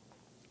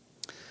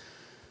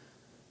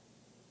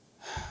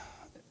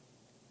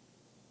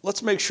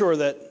 Let's make sure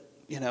that,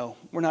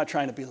 we're not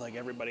trying to be like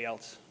everybody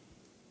else.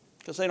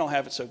 because they don't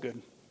have it so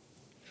good.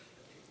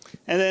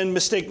 And then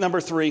mistake number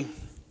 3,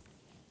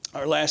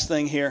 our last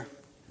thing here.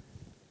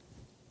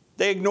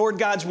 They ignored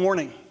God's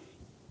warning.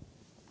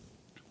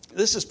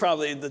 This is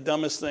probably the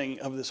dumbest thing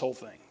of this whole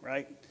thing,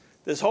 right?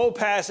 This whole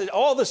passage,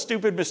 all the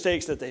stupid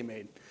mistakes that they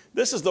made.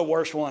 This is the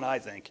worst one, I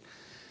think.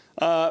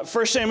 1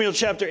 Samuel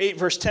chapter 8,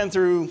 verse 10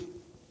 through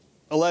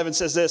 11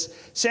 says this.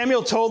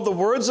 Samuel told the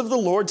words of the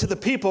Lord to the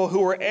people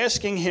who were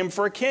asking him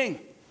for a king.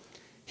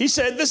 He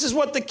said, this is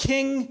what the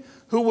king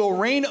who will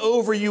reign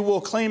over you will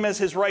claim as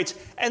his rights.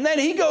 And then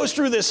he goes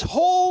through this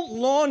whole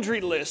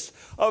laundry list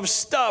of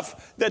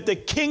stuff that the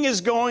king is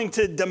going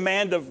to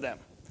demand of them.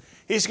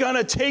 He's going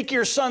to take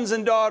your sons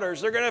and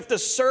daughters. They're going to have to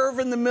serve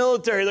in the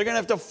military. They're going to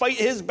have to fight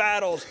his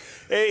battles.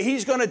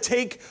 He's going to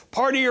take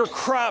part of your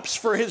crops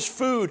for his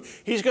food.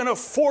 He's going to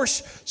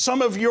force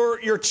some of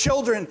your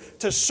children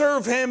to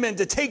serve him and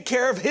to take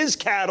care of his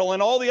cattle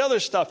and all the other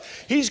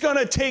stuff. He's going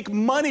to take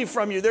money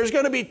from you. There's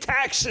going to be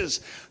taxes.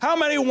 How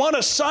many want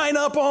to sign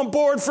up on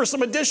board for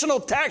some additional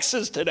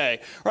taxes today,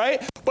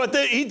 right? But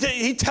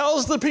he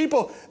tells the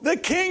people, the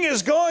king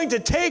is going to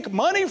take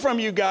money from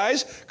you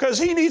guys because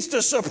he needs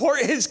to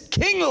support his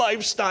king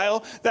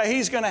lifestyle that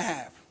he's going to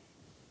have.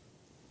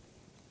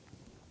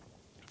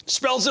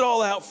 Spells it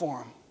all out for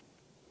him.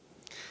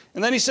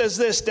 And then he says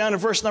this down in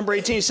verse number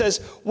 18. He says,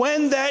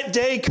 when that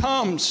day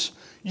comes,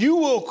 you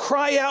will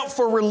cry out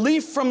for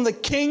relief from the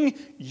king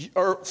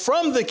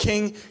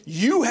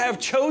you have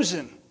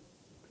chosen.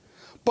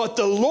 But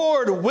the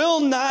Lord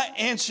will not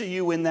answer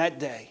you in that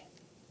day.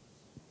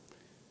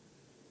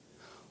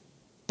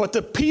 But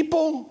the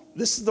people,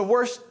 this is the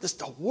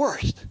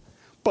worst.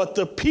 But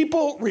the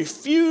people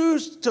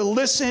refused to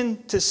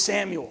listen to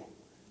Samuel.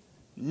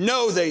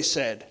 No, they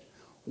said,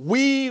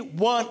 we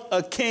want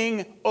a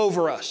king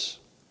over us.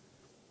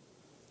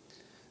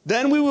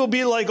 Then we will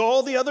be like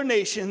all the other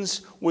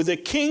nations, with a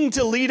king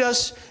to lead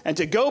us and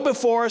to go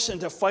before us and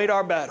to fight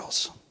our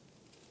battles.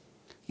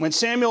 When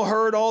Samuel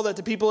heard all that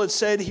the people had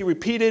said, he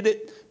repeated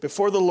it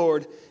before the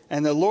Lord,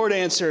 and the Lord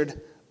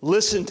answered,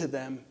 listen to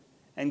them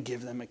and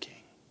give them a king.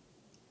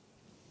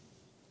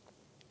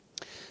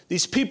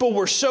 These people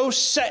were so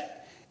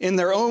set in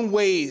their own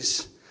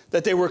ways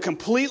that they were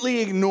completely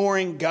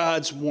ignoring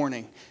God's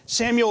warning.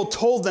 Samuel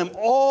told them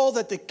all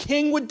that the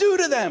king would do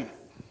to them.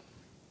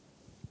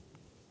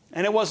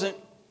 And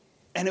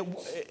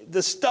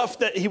the stuff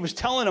that he was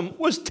telling them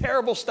was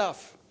terrible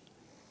stuff.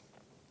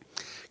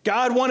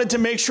 God wanted to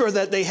make sure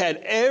that they had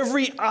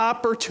every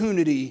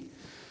opportunity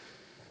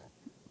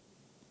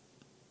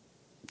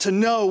to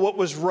know what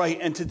was right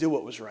and to do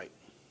what was right.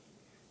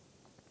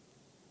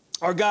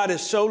 Our God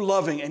is so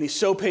loving and he's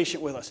so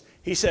patient with us.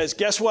 He says,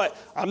 guess what?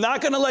 I'm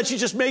not going to let you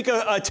just make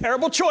a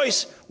terrible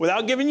choice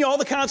without giving you all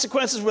the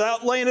consequences,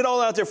 without laying it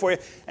all out there for you.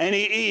 And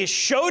he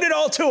showed it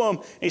all to them.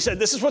 He said,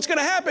 this is what's going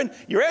to happen.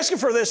 You're asking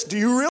for this. Do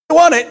you really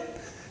want it?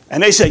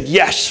 And they said,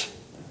 yes,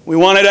 we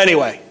want it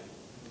anyway.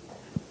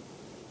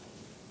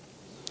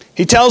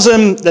 He tells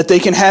them that they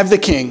can have the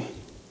king,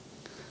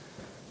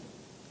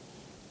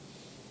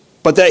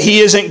 but that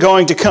he isn't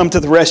going to come to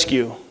the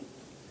rescue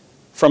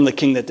from the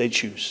king that they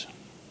choose.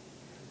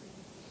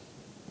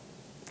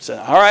 So,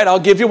 all right, I'll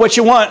give you what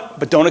you want,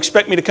 but don't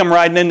expect me to come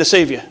riding in to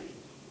save you.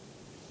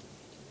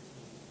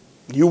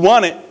 You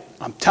want it.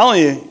 I'm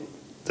telling you,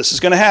 this is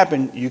going to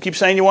happen. You keep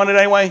saying you want it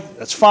anyway.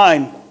 That's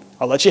fine.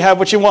 I'll let you have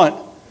what you want.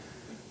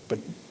 But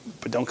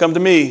don't come to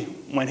me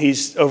when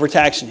he's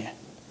overtaxing you.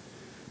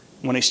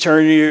 When he's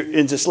turning you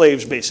into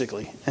slaves,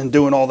 basically, and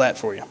doing all that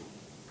for you.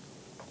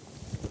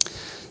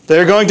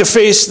 They're going to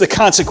face the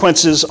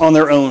consequences on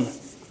their own.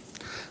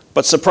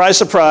 But surprise,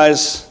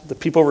 surprise, the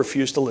people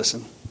refuse to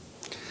listen.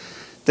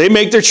 They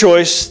make their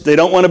choice. They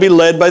don't want to be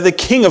led by the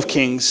King of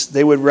Kings.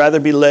 They would rather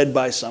be led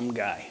by some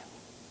guy.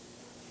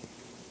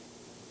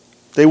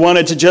 They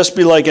wanted to just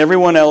be like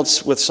everyone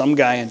else with some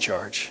guy in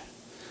charge.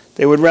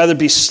 They would rather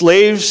be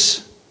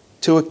slaves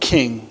to a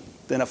king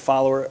than a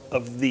follower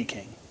of the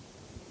king.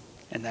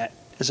 And that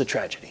is a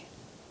tragedy.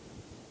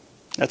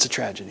 That's a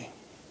tragedy.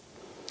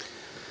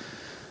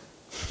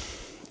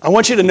 I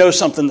want you to know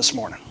something this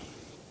morning.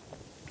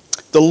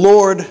 The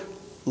Lord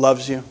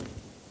loves you.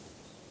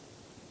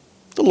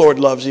 The Lord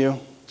loves you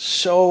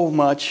so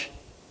much.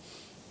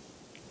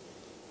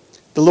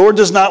 The Lord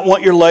does not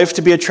want your life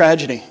to be a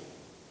tragedy.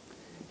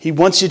 He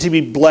wants you to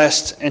be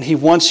blessed, and he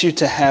wants you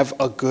to have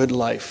a good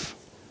life.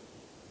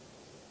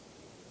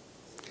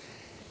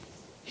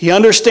 He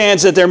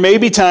understands that there may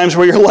be times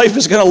where your life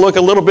is going to look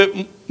a little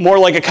bit more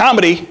like a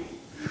comedy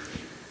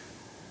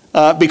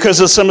because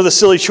of some of the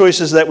silly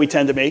choices that we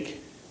tend to make.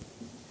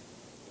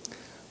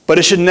 But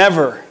it should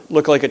never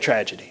look like a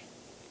tragedy.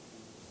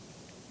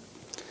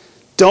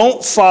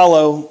 Don't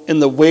follow in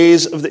the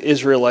ways of the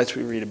Israelites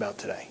we read about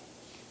today.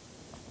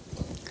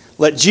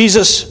 Let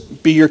Jesus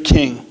be your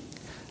king.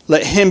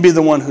 Let him be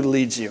the one who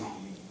leads you.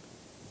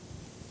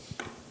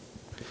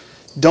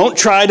 Don't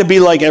try to be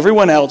like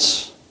everyone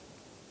else.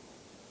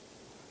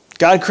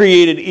 God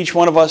created each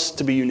one of us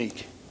to be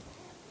unique.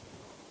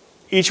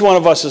 Each one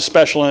of us is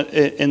special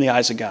in the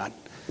eyes of God.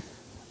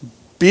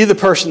 Be the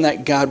person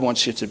that God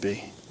wants you to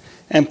be.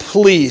 And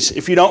please,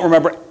 if you don't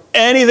remember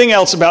anything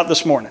else about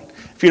this morning,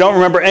 if you don't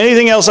remember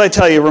anything else I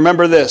tell you,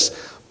 remember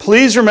this.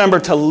 Please remember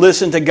to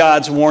listen to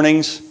God's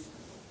warnings.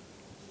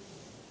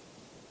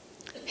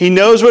 He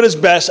knows what is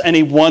best and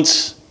He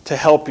wants to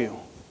help you.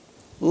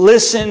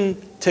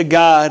 Listen to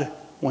God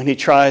when He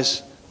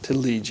tries to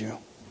lead you.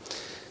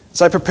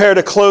 As I prepare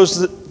to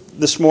close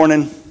this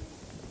morning,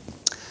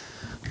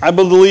 I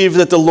believe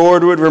that the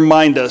Lord would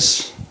remind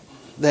us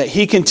that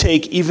He can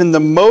take even the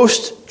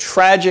most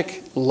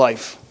tragic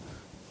life,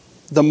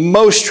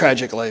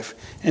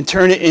 and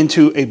turn it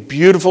into a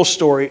beautiful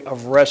story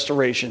of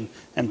restoration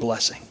and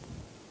blessing.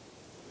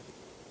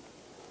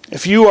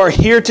 If you are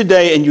here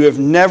today and you have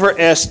never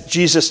asked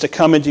Jesus to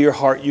come into your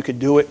heart, you could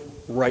do it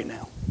right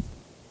now.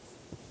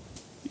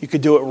 You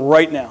could do it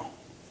right now.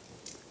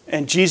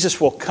 And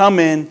Jesus will come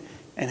in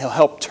and He'll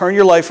help turn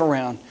your life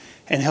around,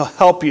 and He'll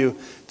help you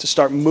to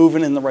start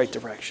moving in the right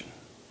direction.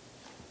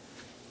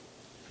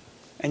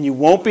 And you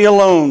won't be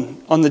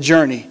alone on the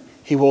journey.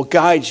 He will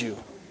guide you.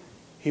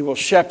 He will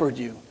shepherd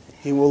you.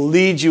 He will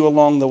lead you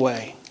along the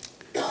way.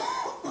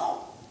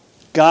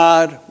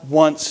 God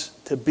wants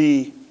to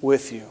be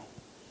with you.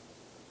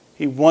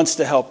 He wants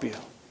to help you.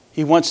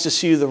 He wants to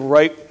show you the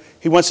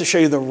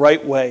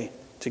right way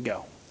to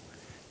go.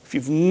 If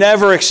you've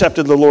never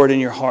accepted the Lord in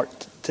your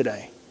heart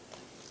today,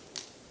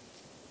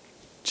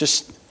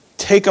 just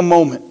take a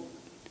moment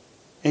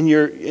and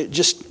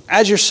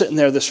as you're sitting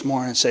there this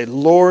morning, say,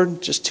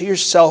 Lord, just to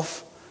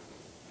yourself,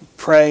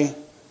 pray,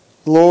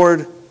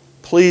 Lord,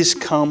 please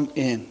come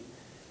in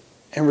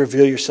and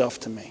reveal yourself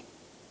to me.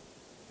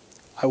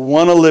 I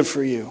want to live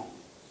for you,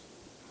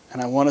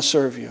 and I want to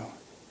serve you,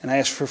 and I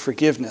ask for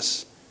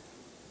forgiveness.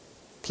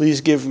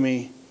 Please give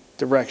me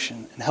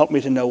direction and help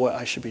me to know what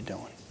I should be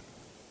doing.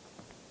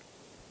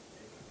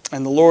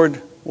 And the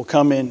Lord will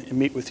come in and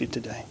meet with you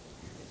today.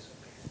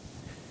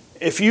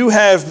 If you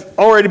have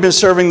already been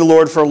serving the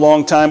Lord for a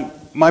long time,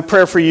 my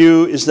prayer for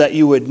you is that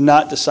you would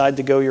not decide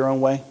to go your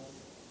own way.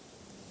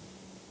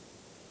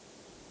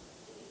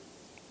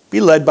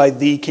 Be led by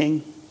the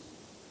King,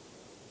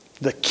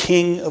 the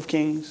King of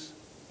Kings.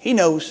 He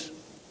knows,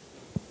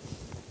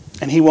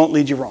 and He won't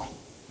lead you wrong.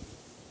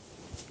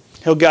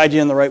 He'll guide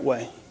you in the right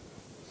way.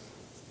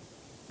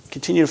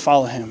 Continue to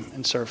follow Him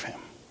and serve Him.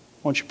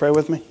 Won't you pray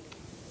with me?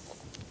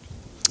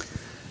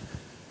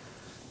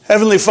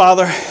 Heavenly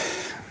Father,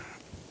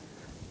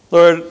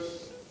 Lord,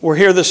 we're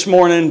here this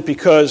morning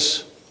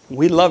because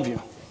we love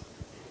you.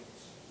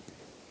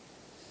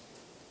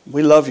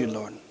 We love you,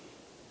 Lord.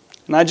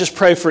 And I just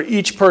pray for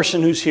each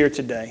person who's here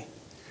today.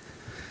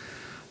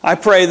 I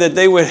pray that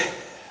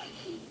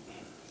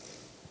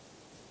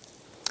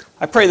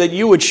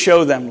you would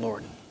show them,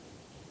 Lord.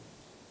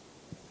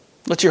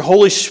 Let your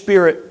Holy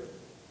Spirit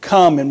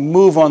come and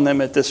move on them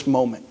at this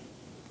moment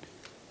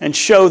and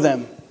show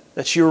them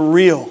that you're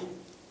real,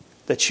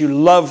 that you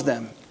love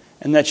them,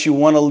 and that you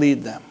want to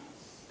lead them.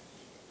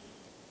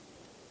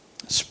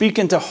 Speak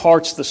into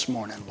hearts this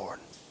morning, Lord.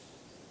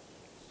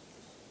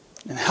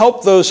 And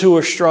help those who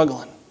are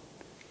struggling.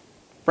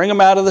 Bring them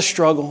out of the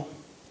struggle.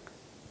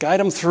 Guide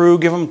them through.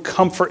 Give them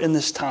comfort in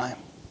this time.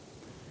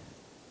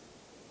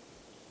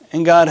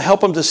 And God,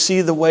 help them to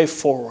see the way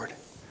forward.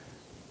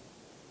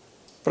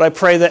 But I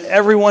pray that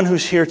everyone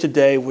who's here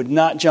today would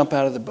not jump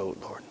out of the boat,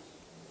 Lord.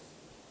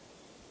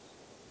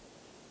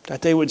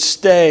 That they would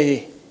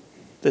stay,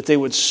 that they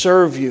would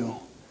serve you,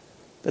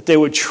 that they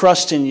would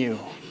trust in you.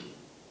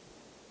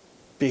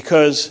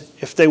 Because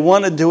if they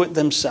want to do it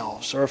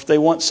themselves, or if they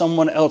want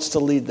someone else to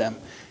lead them,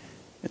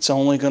 it's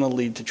only going to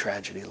lead to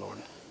tragedy, Lord.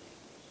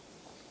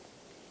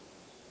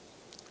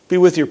 Be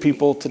with your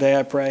people today,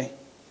 I pray.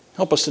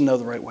 Help us to know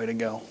the right way to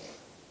go.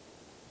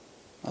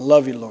 I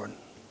love you, Lord.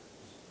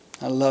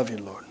 I love you,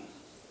 Lord.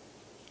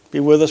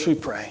 Be with us, we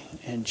pray.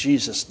 In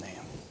Jesus'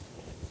 name,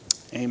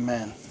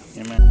 amen.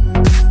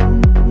 Amen.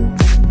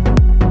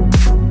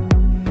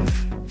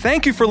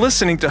 Thank you for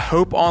listening to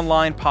Hope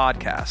Online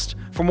Podcast.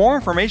 For more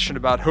information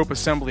about Hope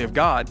Assembly of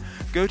God,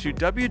 go to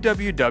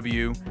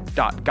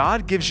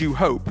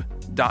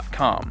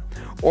www.godgivesyouhope.com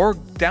or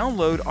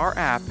download our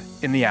app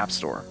in the App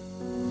Store.